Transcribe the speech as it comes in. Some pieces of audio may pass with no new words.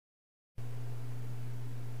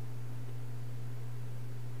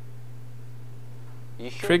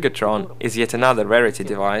Trigatron is yet another rarity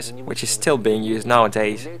device, which is still being used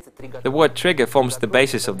nowadays. The word trigger forms the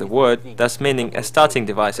basis of the word, thus meaning a starting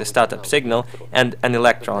device, a startup signal, and an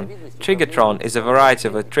electron. Trigatron is a variety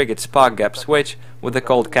of a triggered spark gap switch with a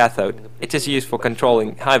cold cathode. It is used for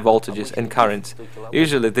controlling high voltages and currents.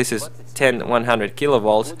 Usually this is 10-100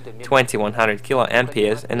 kilovolts, 20-100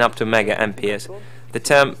 kiloamperes, and up to megaamperes. The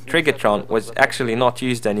term Trigatron was actually not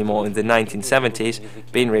used anymore in the 1970s,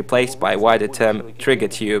 being replaced by a wider term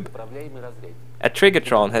Trigatube. A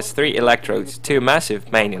Trigatron has 3 electrodes, 2 massive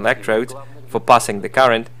main electrodes for passing the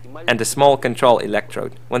current, and a small control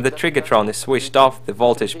electrode. When the Trigatron is switched off, the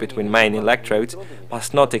voltage between main electrodes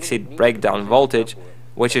must not exceed breakdown voltage,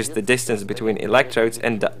 which is the distance between electrodes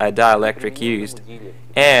and a dielectric used.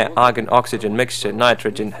 Air, argon-oxygen mixture,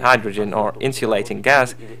 nitrogen, hydrogen or insulating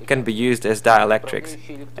gas can be used as dielectrics.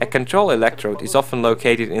 A control electrode is often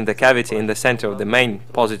located in the cavity in the center of the main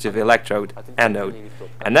positive electrode, anode.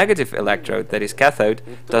 A negative electrode, that is cathode,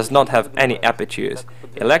 does not have any apertures.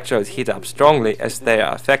 Electrodes heat up strongly as they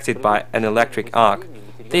are affected by an electric arc.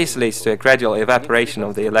 This leads to a gradual evaporation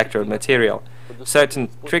of the electrode material. Certain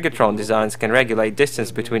Trigatron designs can regulate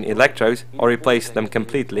distance between electrodes or replace them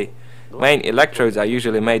completely. Main electrodes are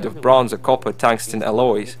usually made of bronze or copper-tungsten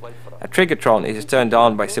alloys. A Trigatron is turned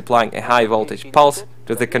on by supplying a high voltage pulse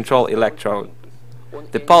to the control electrode.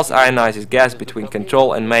 The pulse ionizes gas between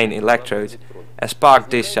control and main electrodes. A spark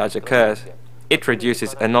discharge occurs. It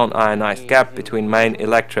reduces a non-ionized gap between main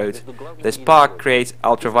electrodes. The spark creates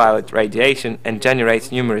ultraviolet radiation and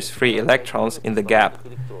generates numerous free electrons in the gap.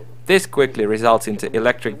 This quickly results into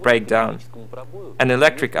electric breakdown. An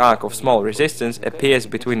electric arc of small resistance appears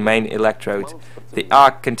between main electrodes. The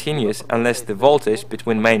arc continues unless the voltage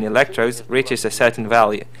between main electrodes reaches a certain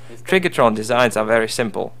value. Trigatron designs are very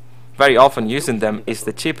simple. Very often using them is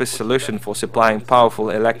the cheapest solution for supplying powerful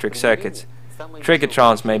electric circuits.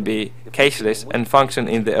 Trigatrons may be caseless and function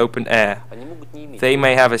in the open air. They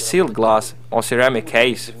may have a sealed glass or ceramic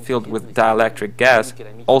case filled with dielectric gas,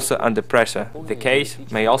 also under pressure. The case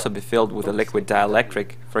may also be filled with a liquid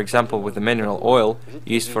dielectric, for example with the mineral oil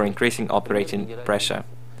used for increasing operating pressure.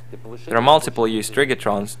 There are multiple use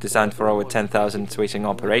Trigatrons designed for over 10,000 switching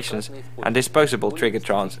operations and disposable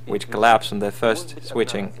Trigatrons which collapse on their first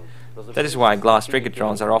switching. That is why glass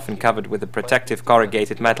Trigatrons are often covered with a protective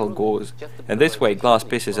corrugated metal gauze, and this way glass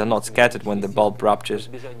pieces are not scattered when the bulb ruptures.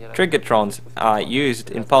 Trigatrons are used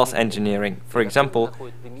in pulse engineering. For example,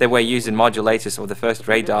 they were used in modulators of the first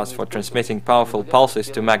radars for transmitting powerful pulses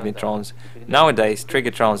to magnetrons. Nowadays,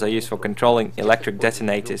 Trigatrons are used for controlling electric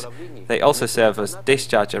detonators. They also serve as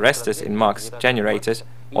discharge arresters in Mach generators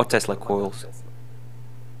or Tesla coils.